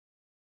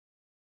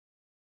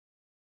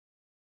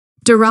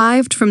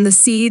Derived from the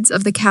seeds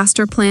of the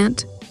castor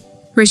plant,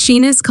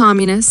 Ricinus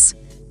communis,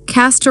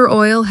 castor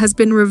oil has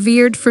been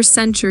revered for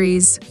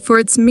centuries for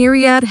its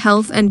myriad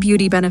health and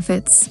beauty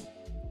benefits.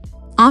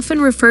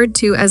 Often referred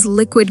to as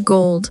liquid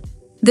gold,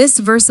 this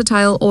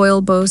versatile oil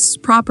boasts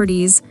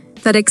properties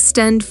that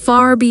extend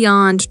far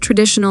beyond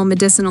traditional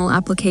medicinal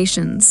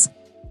applications.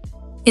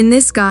 In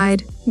this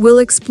guide, we'll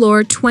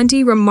explore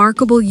 20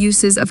 remarkable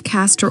uses of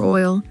castor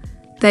oil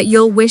that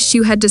you'll wish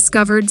you had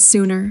discovered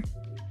sooner.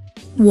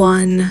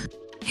 1.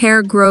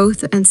 Hair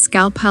growth and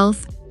scalp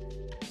health.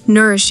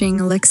 Nourishing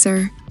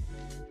elixir.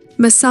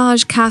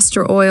 Massage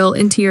castor oil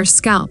into your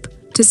scalp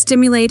to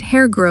stimulate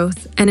hair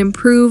growth and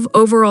improve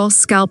overall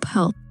scalp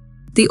health.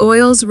 The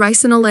oil's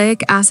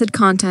ricinoleic acid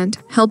content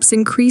helps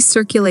increase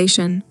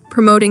circulation,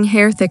 promoting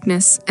hair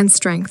thickness and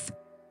strength.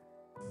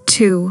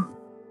 2.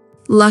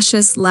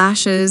 Luscious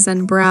lashes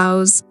and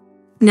brows.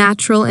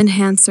 Natural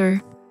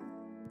enhancer.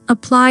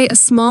 Apply a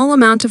small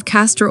amount of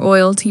castor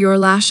oil to your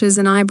lashes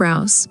and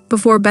eyebrows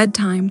before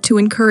bedtime to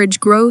encourage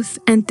growth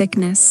and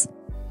thickness.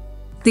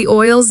 The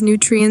oil's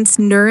nutrients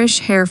nourish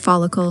hair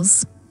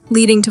follicles,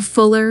 leading to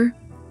fuller,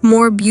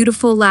 more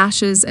beautiful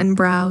lashes and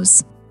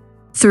brows.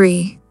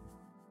 3.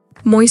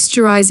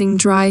 Moisturizing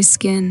dry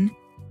skin.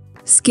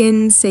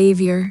 Skin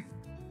savior.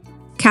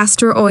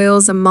 Castor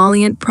oil's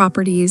emollient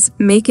properties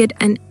make it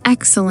an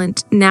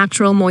excellent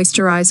natural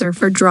moisturizer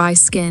for dry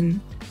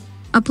skin.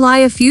 Apply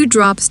a few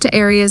drops to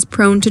areas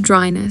prone to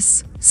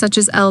dryness, such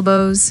as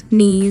elbows,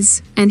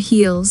 knees, and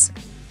heels,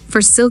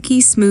 for silky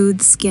smooth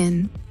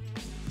skin.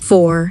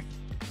 4.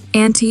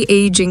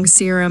 Anti-aging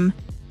serum.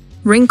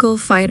 Wrinkle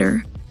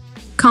fighter.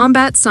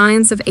 Combat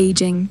signs of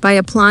aging by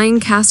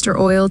applying castor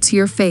oil to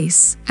your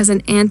face as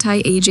an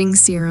anti-aging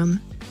serum.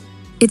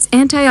 Its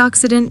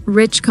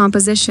antioxidant-rich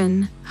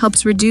composition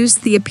helps reduce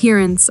the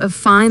appearance of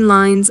fine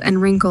lines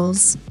and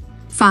wrinkles.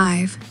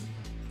 5.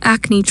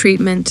 Acne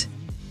treatment.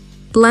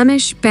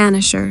 Blemish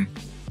banisher.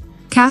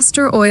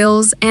 Castor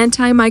oil's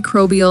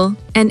antimicrobial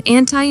and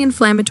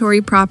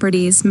anti-inflammatory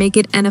properties make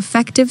it an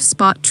effective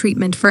spot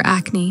treatment for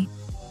acne.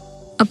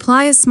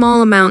 Apply a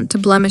small amount to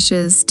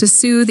blemishes to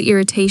soothe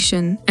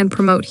irritation and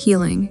promote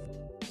healing.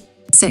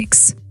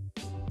 6.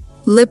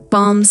 Lip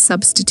balm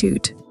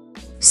substitute.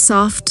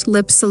 Soft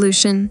lip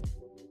solution.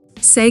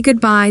 Say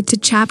goodbye to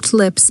chapped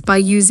lips by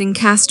using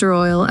castor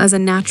oil as a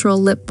natural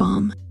lip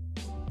balm.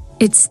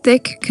 Its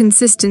thick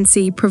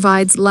consistency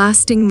provides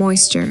lasting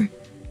moisture,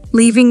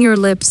 leaving your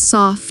lips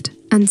soft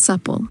and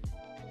supple.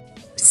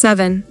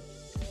 7.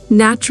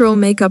 Natural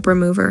makeup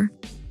remover.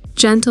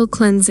 Gentle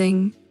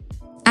cleansing.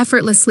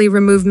 Effortlessly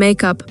remove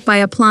makeup by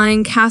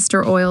applying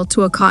castor oil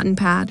to a cotton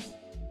pad.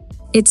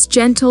 Its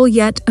gentle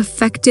yet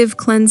effective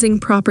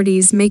cleansing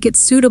properties make it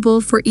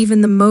suitable for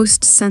even the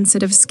most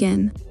sensitive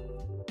skin.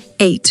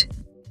 8.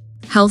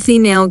 Healthy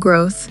nail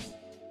growth.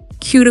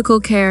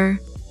 Cuticle care.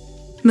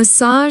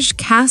 Massage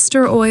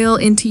castor oil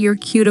into your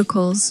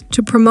cuticles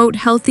to promote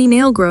healthy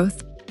nail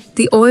growth.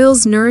 The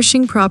oil's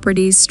nourishing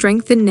properties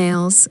strengthen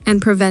nails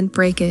and prevent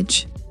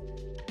breakage.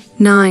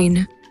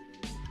 9.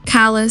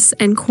 Callus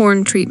and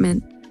corn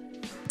treatment.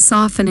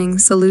 Softening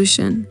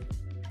solution.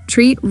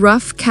 Treat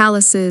rough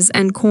calluses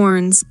and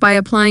corns by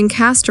applying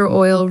castor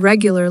oil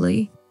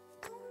regularly.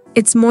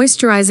 Its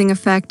moisturizing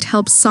effect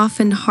helps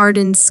soften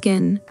hardened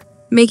skin,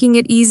 making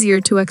it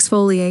easier to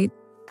exfoliate.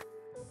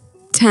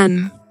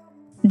 10.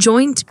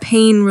 Joint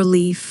pain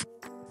relief.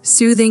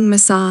 Soothing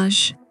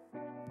massage.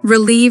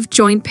 Relieve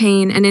joint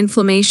pain and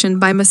inflammation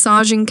by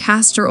massaging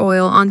castor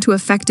oil onto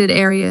affected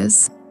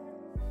areas.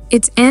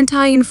 Its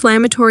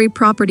anti-inflammatory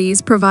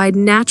properties provide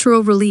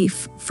natural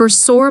relief for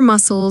sore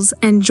muscles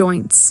and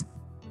joints.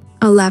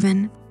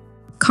 11.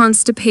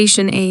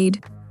 Constipation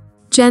aid.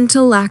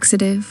 Gentle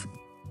laxative.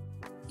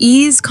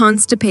 Ease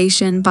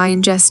constipation by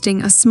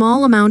ingesting a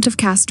small amount of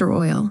castor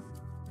oil.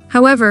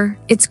 However,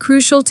 it's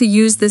crucial to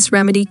use this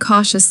remedy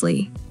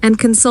cautiously and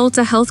consult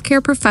a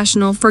healthcare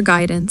professional for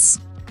guidance.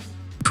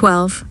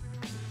 12.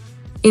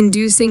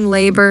 Inducing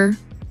labor.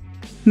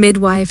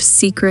 Midwife's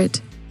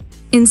secret.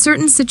 In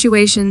certain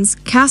situations,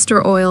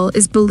 castor oil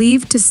is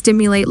believed to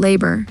stimulate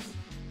labor.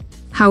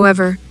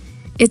 However,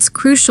 it's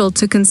crucial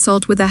to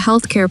consult with a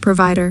healthcare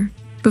provider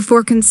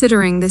before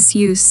considering this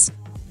use.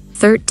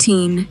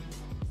 13.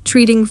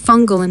 Treating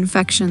fungal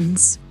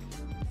infections.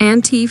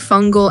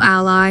 Antifungal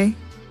ally.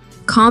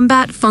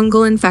 Combat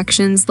fungal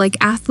infections like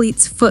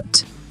athlete's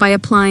foot by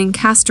applying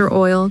castor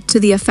oil to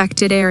the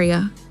affected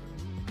area.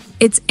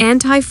 Its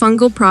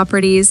antifungal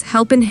properties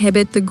help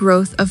inhibit the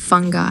growth of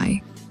fungi.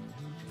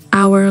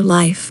 Our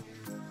life.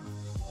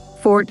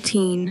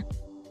 14.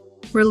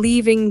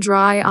 Relieving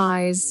dry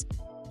eyes.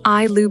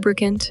 Eye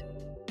lubricant.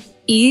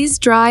 Ease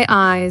dry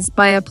eyes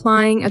by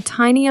applying a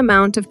tiny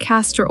amount of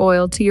castor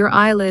oil to your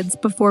eyelids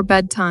before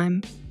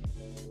bedtime.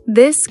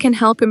 This can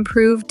help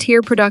improve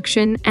tear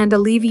production and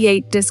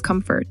alleviate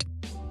discomfort.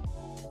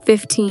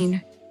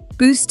 15.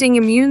 Boosting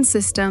immune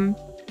system.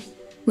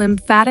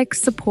 Lymphatic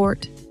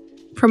support.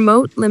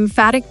 Promote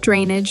lymphatic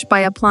drainage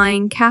by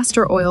applying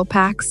castor oil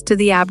packs to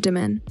the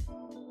abdomen.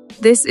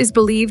 This is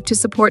believed to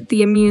support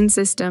the immune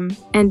system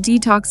and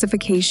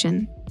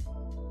detoxification.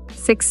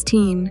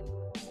 16.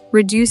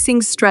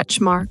 Reducing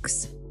stretch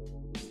marks.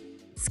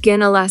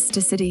 Skin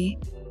elasticity.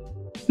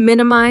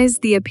 Minimize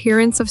the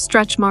appearance of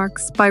stretch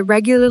marks by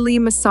regularly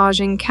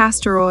massaging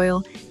castor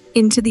oil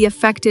into the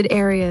affected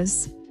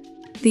areas.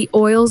 The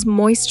oil's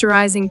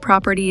moisturizing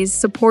properties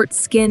support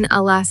skin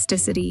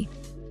elasticity.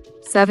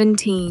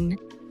 17.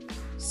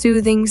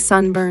 Soothing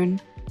sunburn.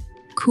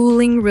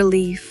 Cooling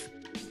relief.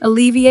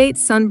 Alleviate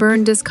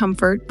sunburn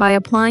discomfort by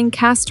applying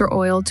castor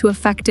oil to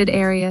affected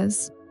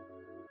areas.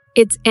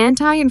 Its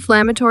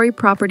anti-inflammatory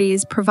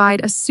properties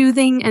provide a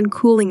soothing and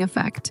cooling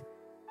effect.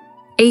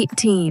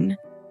 18.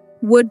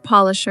 Wood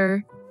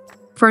polisher.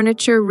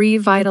 Furniture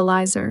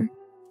revitalizer.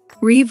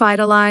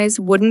 Revitalize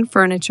wooden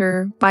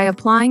furniture by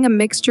applying a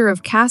mixture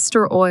of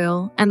castor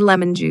oil and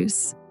lemon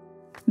juice.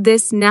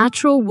 This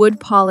natural wood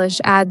polish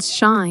adds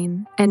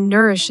shine and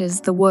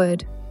nourishes the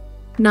wood.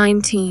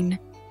 19.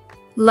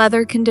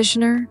 Leather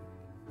conditioner.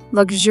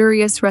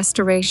 Luxurious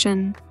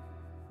restoration.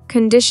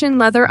 Condition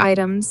leather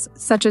items,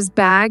 such as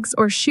bags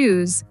or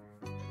shoes,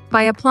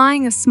 by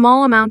applying a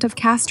small amount of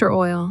castor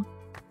oil.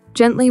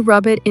 Gently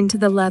rub it into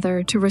the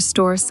leather to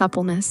restore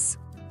suppleness.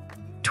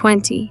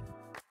 20.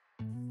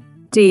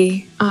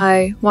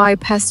 DIY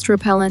pest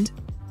repellent.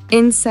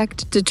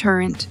 Insect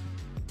deterrent.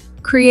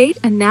 Create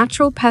a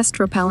natural pest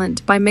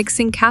repellent by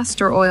mixing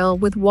castor oil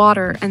with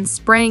water and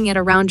spraying it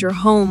around your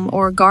home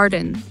or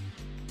garden.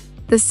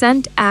 The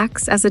scent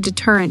acts as a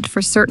deterrent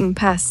for certain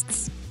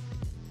pests.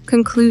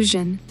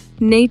 Conclusion: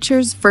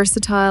 nature's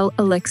versatile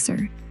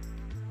elixir.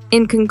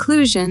 In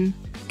conclusion,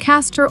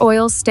 castor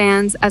oil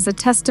stands as a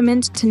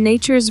testament to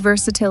nature's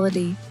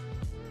versatility,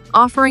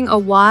 offering a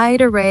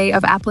wide array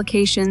of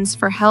applications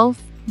for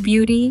health,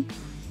 beauty,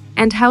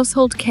 and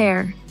household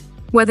care.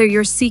 Whether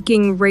you're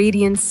seeking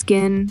radiant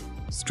skin,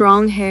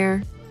 strong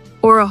hair,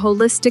 or a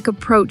holistic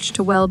approach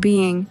to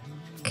well-being,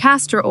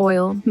 castor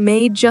oil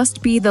may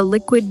just be the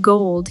liquid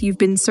gold you've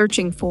been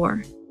searching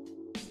for.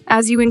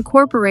 As you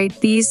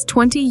incorporate these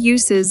 20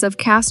 uses of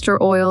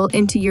castor oil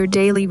into your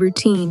daily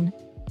routine,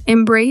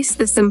 embrace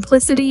the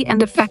simplicity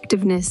and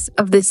effectiveness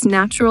of this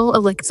natural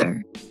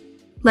elixir.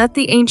 Let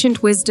the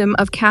ancient wisdom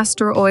of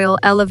castor oil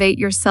elevate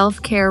your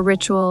self-care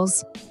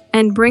rituals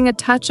and bring a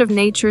touch of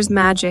nature's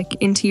magic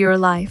into your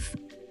life.